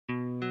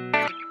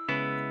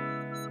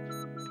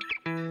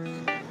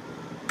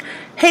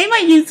Hey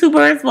my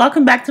YouTubers,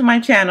 welcome back to my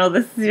channel.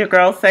 This is your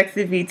girl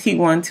Sexy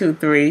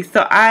VT123.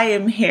 So I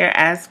am here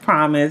as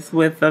promised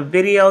with a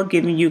video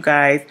giving you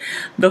guys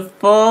the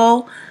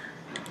full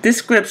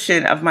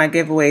description of my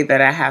giveaway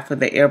that I have for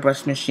the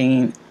airbrush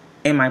machine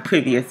in my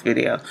previous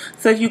video.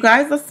 So if you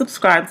guys are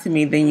subscribed to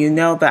me, then you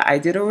know that I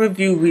did a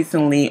review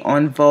recently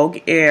on Vogue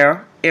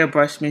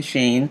airbrush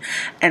machine,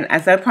 and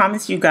as I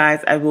promised you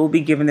guys, I will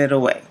be giving it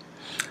away.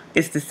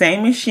 It's the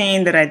same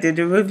machine that I did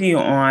a review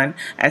on.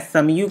 As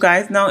some of you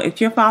guys know, if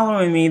you're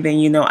following me, then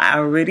you know I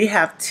already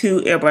have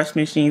 2 airbrush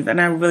machines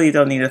and I really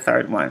don't need a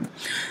third one.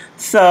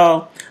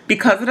 So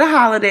because of the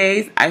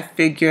holidays, I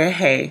figure,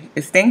 hey,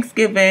 it's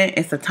Thanksgiving,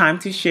 it's a time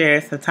to share,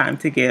 it's a time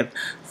to give.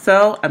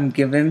 So I'm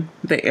giving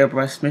the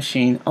airbrush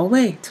machine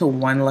away to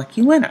one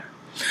lucky winner.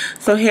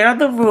 So here are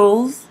the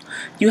rules.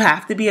 You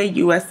have to be a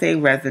USA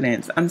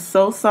resident. I'm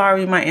so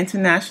sorry, my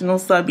international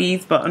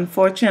subbies, but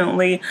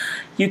unfortunately,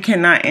 you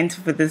cannot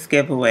enter for this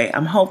giveaway.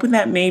 I'm hoping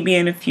that maybe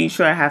in the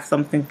future I have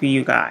something for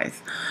you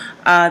guys.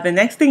 The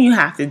next thing you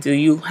have to do,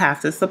 you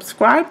have to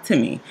subscribe to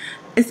me.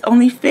 It's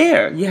only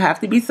fair. You have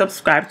to be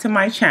subscribed to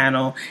my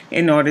channel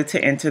in order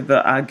to enter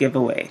the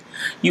giveaway.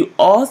 You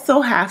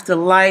also have to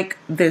like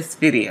this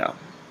video.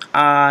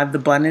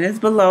 The button is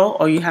below.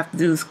 All you have to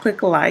do is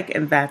click like,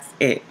 and that's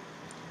it.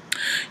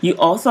 You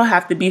also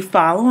have to be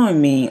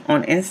following me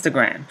on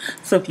Instagram.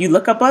 So if you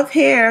look above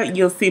here,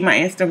 you'll see my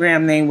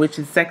Instagram name, which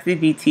is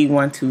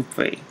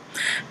SexyVT123.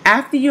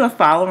 After you are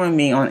following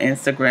me on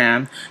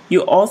Instagram,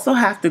 you also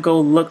have to go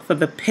look for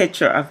the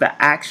picture of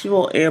the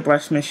actual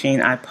airbrush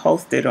machine I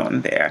posted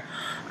on there.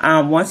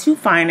 Once you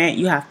find it,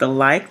 you have to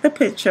like the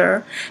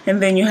picture,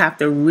 and then you have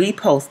to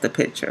repost the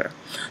picture.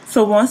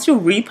 So once you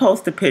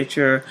repost the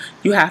picture,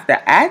 you have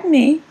to add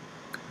me,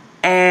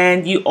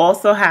 and you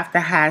also have to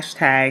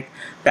hashtag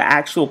the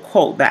actual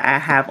quote that I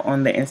have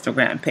on the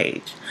Instagram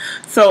page.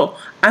 So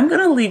I'm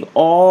going to leave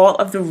all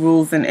of the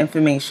rules and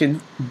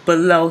information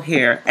below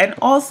here. And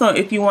also,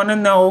 if you want to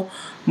know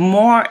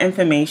more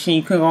information,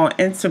 you can go on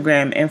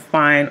Instagram and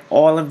find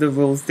all of the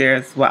rules there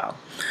as well.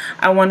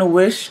 I want to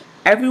wish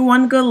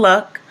everyone good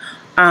luck.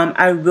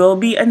 I will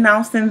be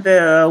announcing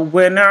the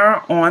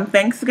winner on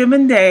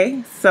Thanksgiving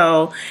Day.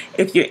 So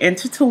if you're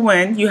entered to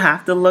win, you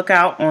have to look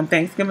out on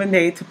Thanksgiving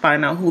Day to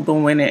find out who the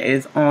winner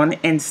is on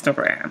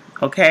Instagram.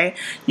 Okay?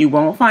 You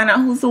won't find out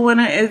who the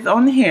winner is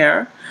on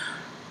here.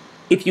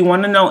 If you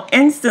want to know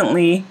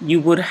instantly, you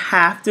would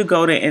have to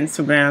go to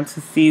Instagram to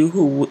see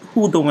who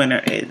the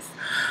winner is.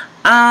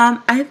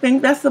 I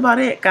think that's about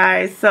it,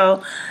 guys.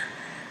 So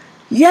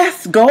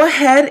yes, go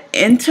ahead,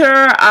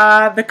 enter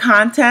the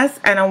contest,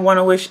 and I want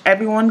to wish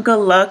everyone good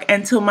luck.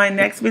 Until my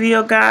next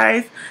video,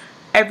 guys,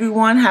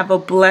 everyone have a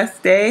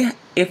blessed day.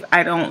 If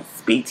I don't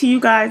speak to you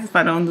guys, if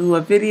I don't do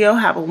a video,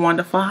 have a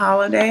wonderful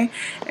holiday.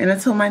 And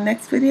until my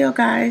next video,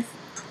 guys,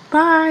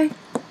 bye.